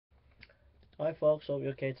Hi folks, hope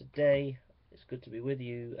you're okay today. It's good to be with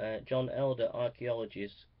you. John Elder,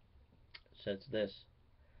 archaeologist, says this.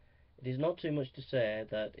 It is not too much to say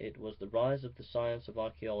that it was the rise of the science of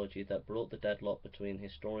archaeology that brought the deadlock between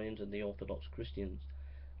historians and the orthodox Christians.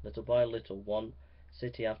 Little by little, one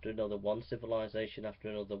city after another, one civilization after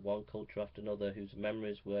another, one culture after another, whose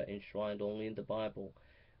memories were enshrined only in the Bible,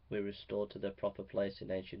 were restored to their proper place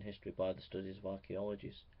in ancient history by the studies of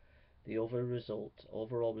archaeologists. The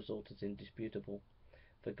overall result is indisputable.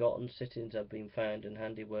 Forgotten sittings have been found, and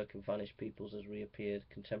handiwork of vanished peoples has reappeared.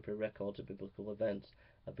 Contemporary records of biblical events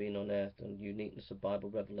have been unearthed, and uniqueness of Bible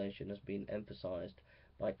revelation has been emphasized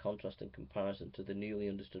by contrast and comparison to the newly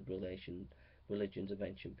understood religions of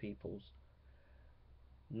ancient peoples.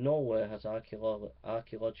 Nowhere has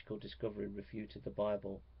archaeological discovery refuted the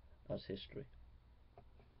Bible as history.